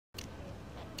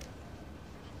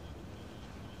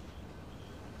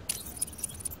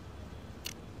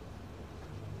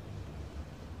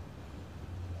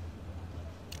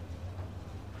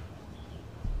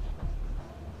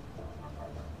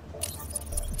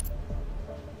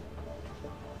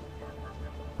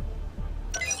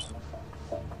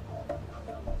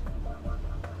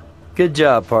Good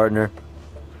job, partner.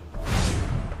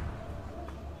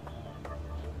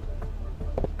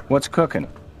 What's cooking?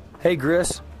 Hey,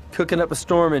 Gris. Cooking up a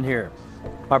storm in here.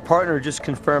 My partner just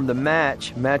confirmed the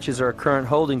match matches our current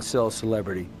holding cell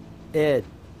celebrity, Ed.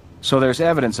 So there's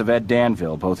evidence of Ed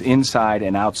Danville both inside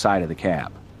and outside of the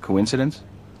cab. Coincidence?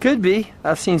 Could be.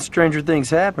 I've seen stranger things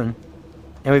happen.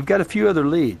 And we've got a few other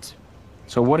leads.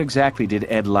 So what exactly did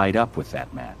Ed light up with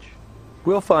that match?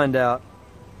 We'll find out.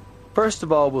 First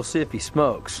of all, we'll see if he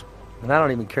smokes. And I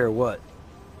don't even care what.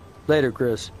 Later,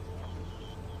 Chris.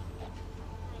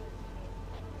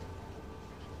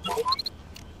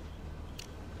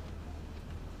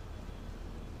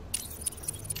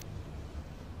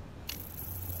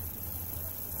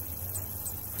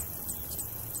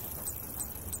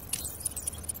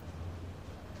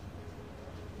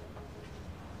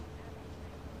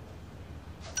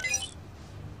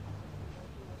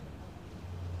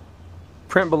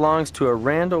 Print belongs to a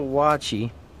Randall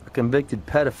Watchy, a convicted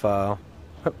pedophile.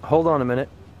 Hold on a minute.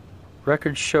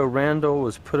 Records show Randall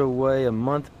was put away a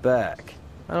month back.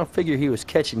 I don't figure he was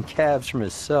catching cabs from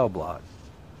his cell block.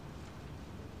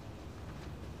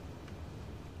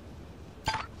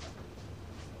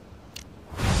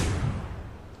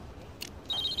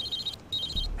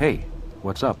 Hey,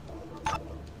 what's up?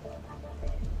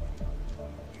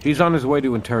 He's on his way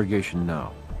to interrogation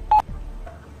now.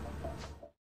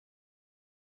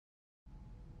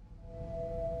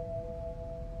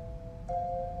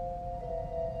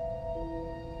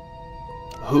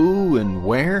 Who and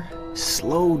where?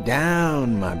 Slow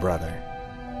down, my brother.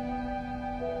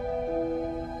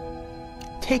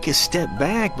 Take a step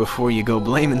back before you go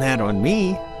blaming that on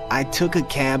me. I took a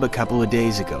cab a couple of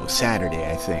days ago, Saturday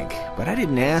I think, but I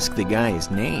didn't ask the guy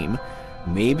his name.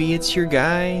 Maybe it's your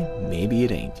guy, maybe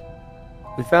it ain't.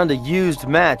 We found a used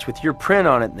match with your print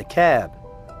on it in the cab.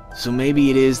 So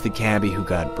maybe it is the cabbie who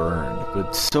got burned,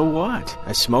 but so what?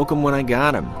 I smoke him when I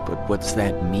got him, but what's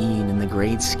that mean in the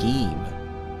great scheme?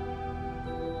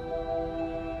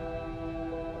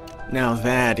 Now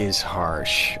that is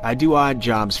harsh. I do odd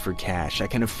jobs for cash. I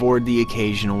can afford the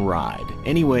occasional ride.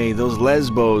 Anyway, those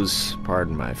lesbos,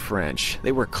 pardon my French,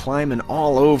 they were climbing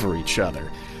all over each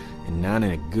other. And not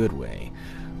in a good way.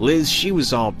 Liz, she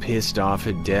was all pissed off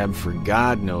at Deb for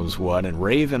God knows what and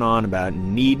raving on about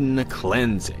needing a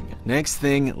cleansing. Next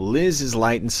thing, Liz is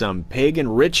lighting some pagan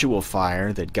ritual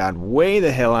fire that got way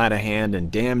the hell out of hand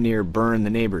and damn near burned the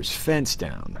neighbor's fence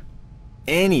down.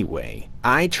 Anyway,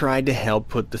 I tried to help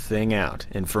put the thing out,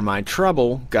 and for my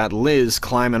trouble, got Liz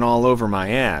climbing all over my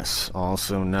ass,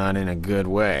 also not in a good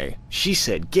way. She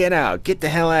said, "Get out, get the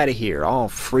hell out of here," all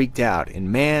freaked out,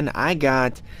 and man,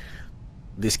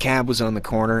 this cab was on the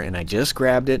corner, and I just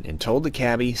grabbed it and told the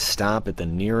cabbie, stop at the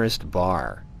nearest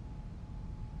bar.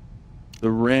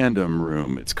 The Random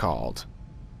Room, it's called.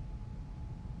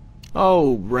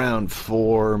 Oh, round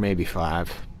 4, maybe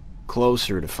 5.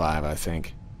 Closer to 5, I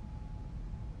think.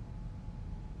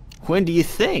 When do you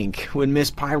think? When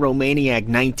Miss Pyromaniac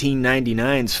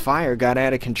 1999's fire got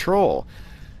out of control.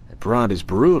 That broad is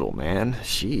brutal, man.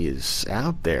 She is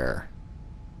out there.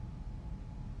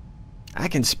 I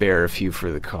can spare a few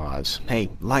for the cause.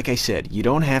 Hey, like I said, you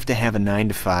don't have to have a 9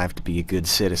 to 5 to be a good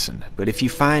citizen. But if you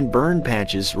find burn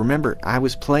patches, remember, I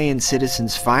was playing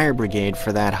Citizens Fire Brigade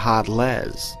for that hot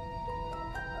Les.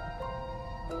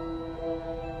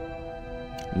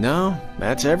 No,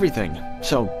 that's everything.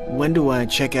 So, when do I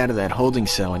check out of that holding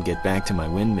cell and get back to my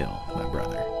windmill, my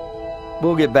brother?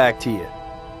 We'll get back to you.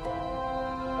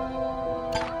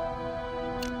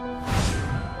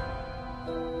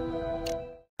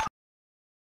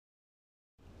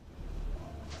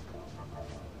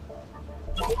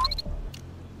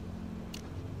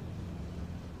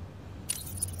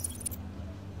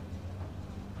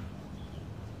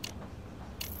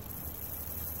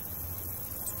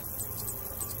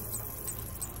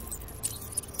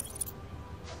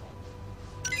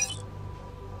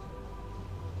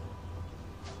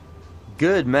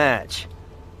 Good match.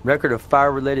 Record of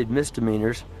fire-related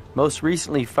misdemeanors, most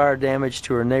recently fire damage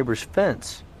to her neighbor's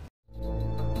fence.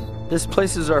 This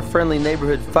places our friendly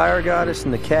neighborhood fire goddess in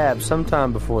the cab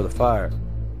sometime before the fire.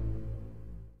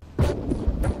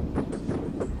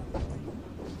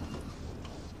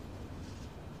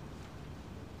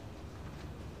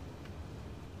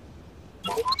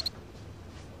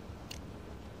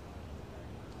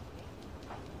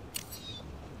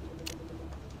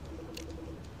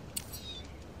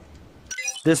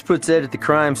 This puts Ed at the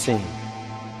crime scene.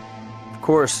 Of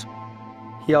course,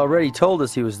 he already told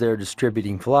us he was there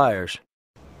distributing flyers.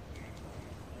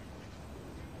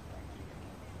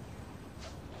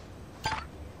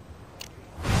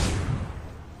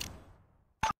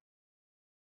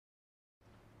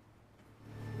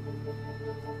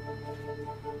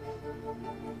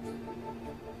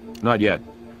 Not yet.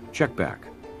 Check back.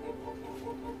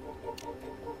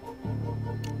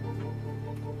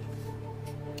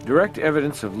 Direct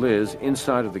evidence of Liz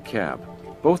inside of the cab.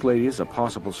 Both ladies a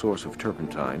possible source of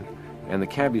turpentine, and the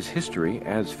cabbie's history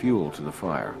adds fuel to the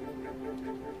fire.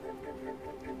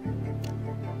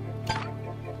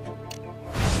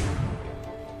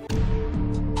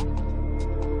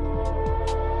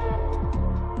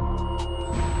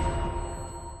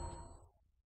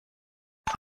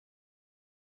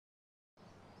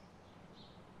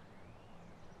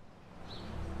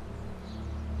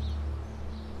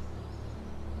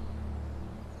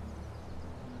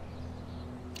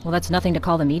 Well, that's nothing to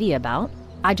call the media about.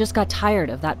 I just got tired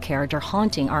of that character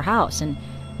haunting our house and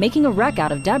making a wreck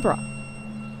out of Deborah.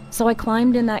 So I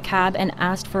climbed in that cab and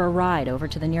asked for a ride over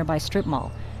to the nearby strip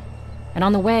mall. And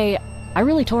on the way, I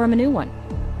really tore him a new one.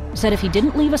 Said if he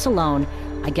didn't leave us alone,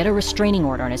 I'd get a restraining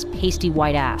order on his pasty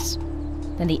white ass.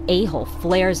 Then the a-hole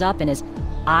flares up and his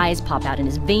eyes pop out and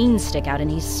his veins stick out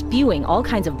and he's spewing all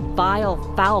kinds of vile,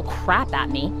 foul crap at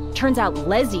me. Turns out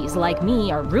lesies like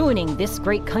me are ruining this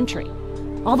great country.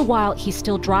 All the while, he's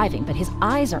still driving, but his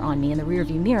eyes are on me in the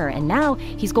rearview mirror, and now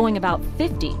he's going about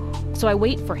 50. So I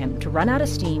wait for him to run out of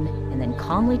steam, and then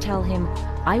calmly tell him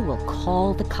I will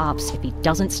call the cops if he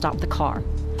doesn't stop the car.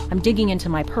 I'm digging into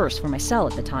my purse for my cell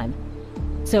at the time.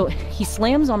 So he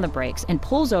slams on the brakes and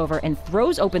pulls over and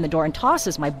throws open the door and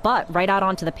tosses my butt right out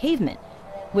onto the pavement,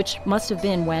 which must have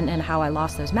been when and how I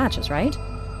lost those matches, right?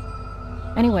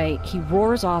 Anyway, he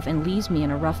roars off and leaves me in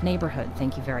a rough neighborhood,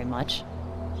 thank you very much.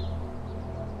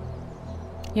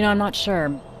 You know, I'm not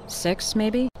sure. 6,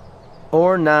 maybe?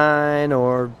 Or 9,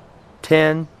 or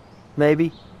 10,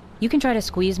 maybe. You can try to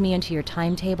squeeze me into your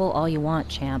timetable all you want,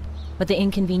 champ. But the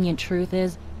inconvenient truth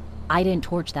is, I didn't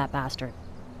torch that bastard.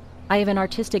 I have an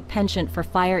artistic penchant for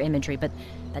fire imagery, but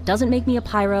that doesn't make me a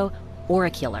pyro or a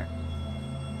killer.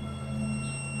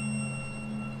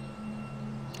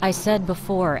 I said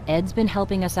before, Ed's been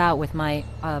helping us out with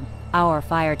our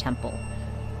fire temple.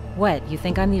 What, you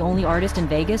think I'm the only artist in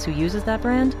Vegas who uses that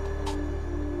brand?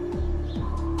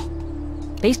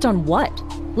 Based on what?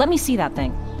 Let me see that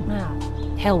thing.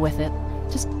 Ah, hell with it.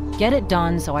 Just get it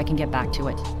done so I can get back to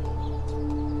it.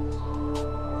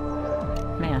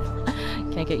 Man,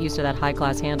 can't get used to that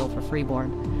high-class handle for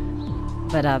freeborn.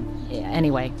 But,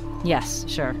 anyway, yes,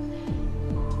 sure.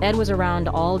 Ed was around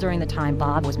all during the time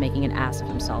Bob was making an ass of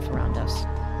himself around us.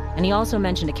 And he also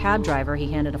mentioned a cab driver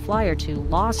he handed a flyer to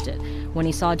lost it when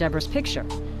he saw Deborah's picture.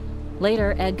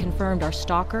 Later, Ed confirmed our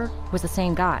stalker was the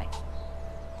same guy.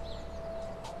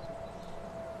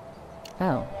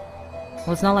 Oh.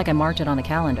 Well, it's not like I marked it on the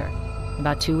calendar.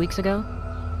 About 2 weeks ago?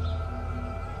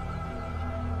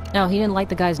 No, he didn't like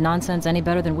the guy's nonsense any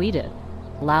better than we did.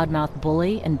 Loudmouth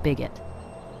bully and bigot.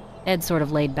 Ed sort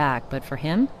of laid back, but for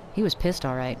him, he was pissed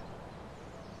all right.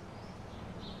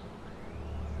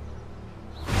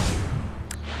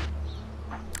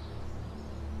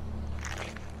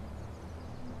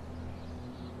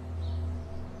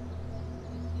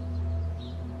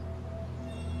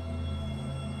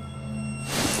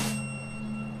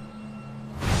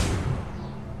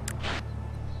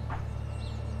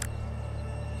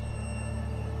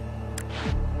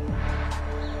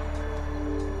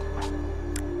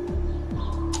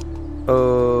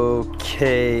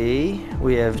 Okay,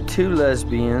 we have 2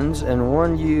 lesbians and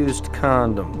 1 used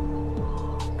condom.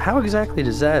 How exactly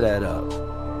does that add up?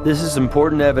 This is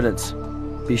important evidence.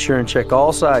 Be sure and check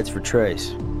all sides for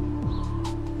trace.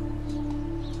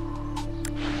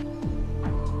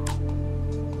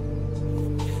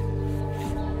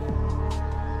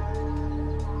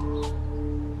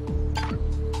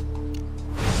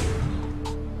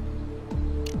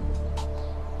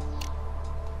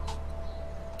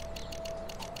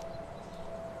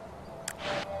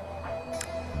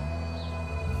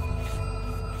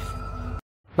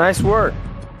 Nice work.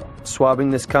 Swabbing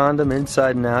this condom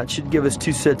inside and out should give us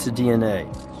 2 sets of DNA,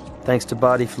 thanks to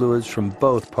body fluids from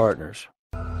both partners.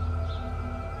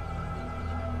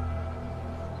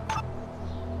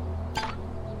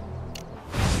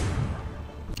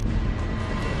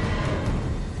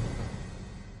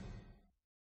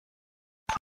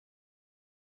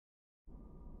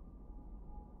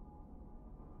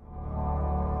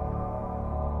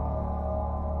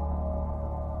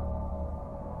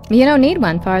 You don't need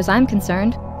one, far as I'm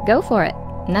concerned. Go for it.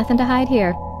 Nothing to hide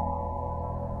here.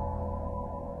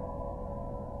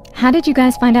 How did you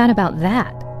guys find out about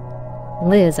that?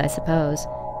 Liz, I suppose.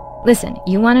 Listen,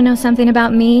 you want to know something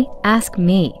about me? Ask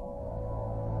me.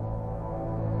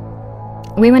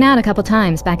 We went out a couple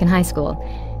times back in high school.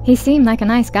 He seemed like a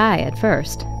nice guy at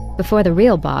first, before the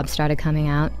real Bob started coming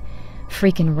out.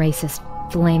 Freaking racist,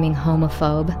 flaming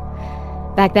homophobe.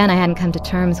 Back then I hadn't come to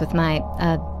terms with my,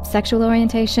 sexual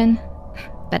orientation,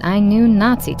 but I knew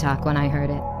Nazi talk when I heard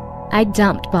it. I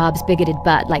dumped Bob's bigoted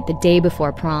butt like the day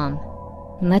before prom.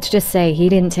 And let's just say he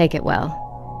didn't take it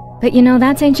well. But you know,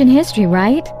 that's ancient history,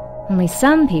 right? Only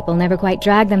some people never quite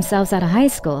drag themselves out of high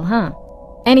school, huh?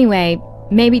 Anyway,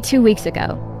 maybe 2 weeks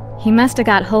ago, he must have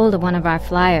got hold of one of our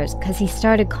flyers because he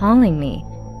started calling me.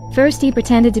 First he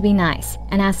pretended to be nice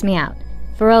and asked me out,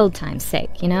 for old time's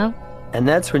sake, you know? And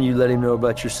that's when you let him know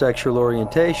about your sexual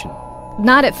orientation.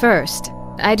 Not at first.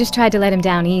 I just tried to let him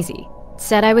down easy.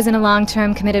 Said I was in a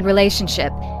long-term committed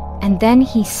relationship. And then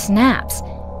he snaps.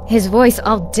 His voice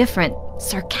all different,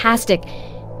 sarcastic,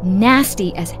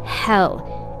 nasty as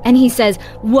hell. And he says,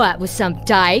 "What, with some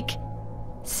dyke?"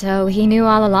 So he knew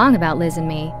all along about Liz and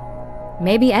me.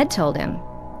 Maybe Ed told him.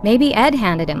 Maybe Ed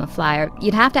handed him a flyer.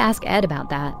 You'd have to ask Ed about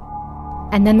that.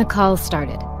 And then the calls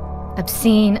started.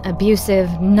 Obscene,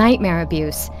 abusive, nightmare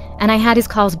abuse. And I had his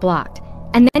calls blocked.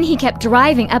 And then he kept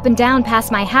driving up and down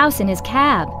past my house in his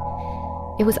cab.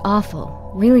 It was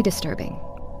awful, really disturbing.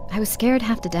 I was scared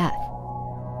half to death.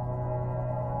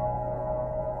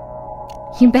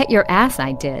 You bet your ass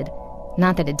I did.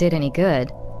 Not that it did any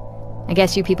good. I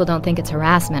guess you people don't think it's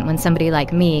harassment when somebody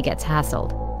like me gets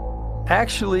hassled.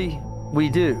 Actually, we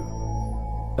do.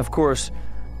 Of course,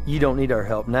 you don't need our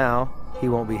help now. He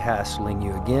won't be hassling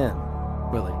you again,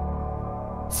 will he?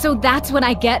 So that's what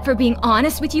I get for being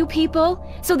honest with you people?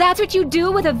 So that's what you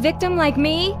do with a victim like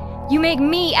me? You make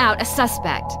me out a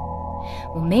suspect.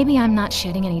 Well, maybe I'm not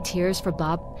shedding any tears for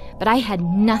Bob, but I had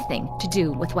nothing to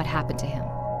do with what happened to him.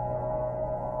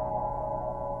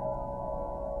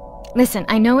 Listen,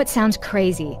 I know it sounds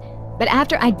crazy, but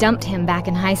after I dumped him back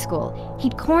in high school,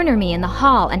 he'd corner me in the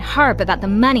hall and harp about the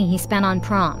money he spent on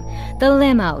prom, the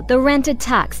limo, the rented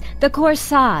tux, the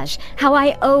corsage, how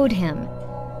I owed him.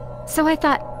 So I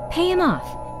thought, pay him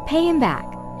off, pay him back.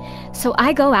 So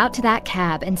I go out to that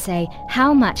cab and say,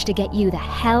 "How much to get you the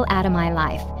hell out of my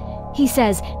life?" He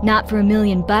says, "Not for $1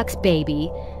 million, baby."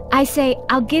 I say,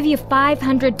 "I'll give you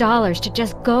 $500 to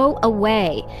just go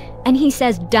away." And he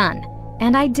says, "Done."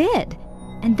 And I did.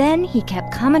 And then he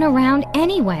kept coming around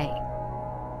anyway.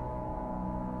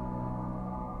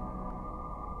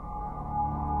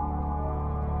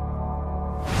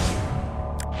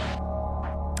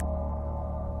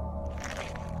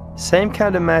 Same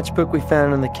kind of matchbook we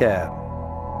found in the cab.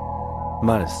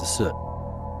 Minus the soot.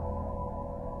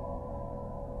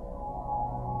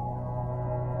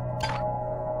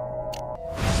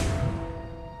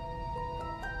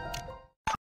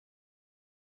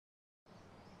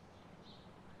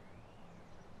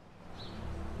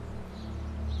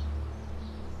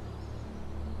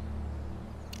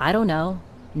 I don't know.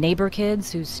 Neighbor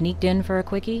kids who sneaked in for a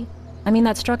quickie? I mean,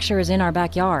 that structure is in our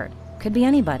backyard. Could be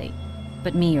anybody.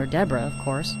 But me or Deborah, of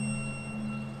course.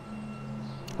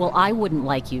 Well, I wouldn't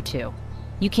like you to.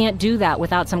 You can't do that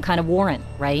without some kind of warrant,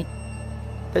 right?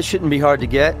 That shouldn't be hard to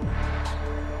get.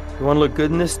 You want to look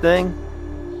good in this thing?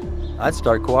 I'd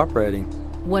start cooperating.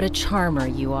 What a charmer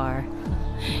you are.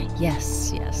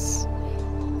 Yes, yes.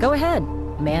 Go ahead.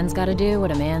 A man's gotta do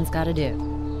what a man's gotta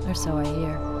do. Or so I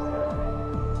hear.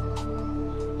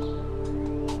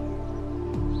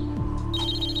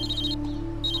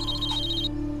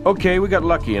 Okay, we got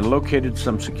lucky and located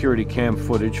some security cam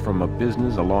footage from a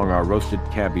business along our roasted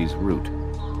cabbie's route.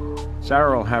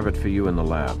 Sarah will have it for you in the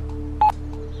lab.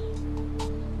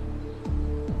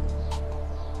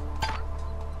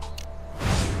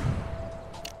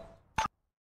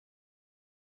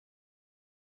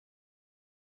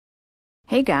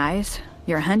 Hey guys,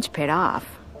 your hunch paid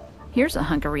off. Here's a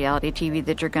hunk of reality TV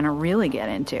that you're gonna really get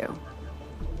into.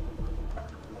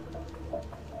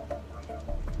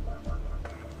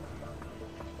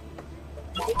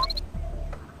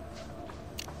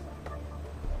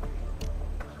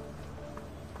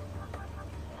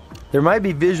 There might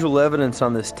be visual evidence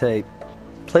on this tape.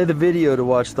 Play the video to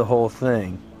watch the whole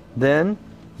thing. Then,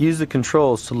 use the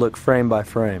controls to look frame by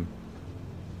frame.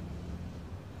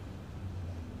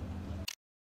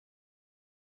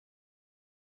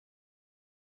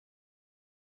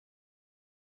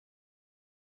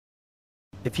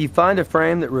 If you find a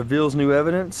frame that reveals new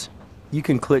evidence, you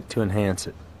can click to enhance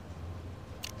it.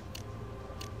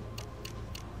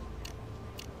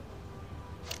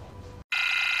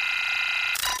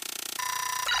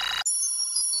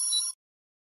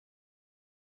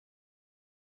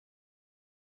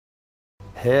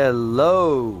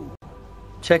 Hello!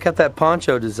 Check out that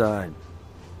poncho design.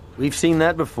 We've seen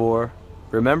that before.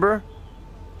 Remember?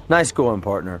 Nice going,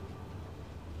 partner.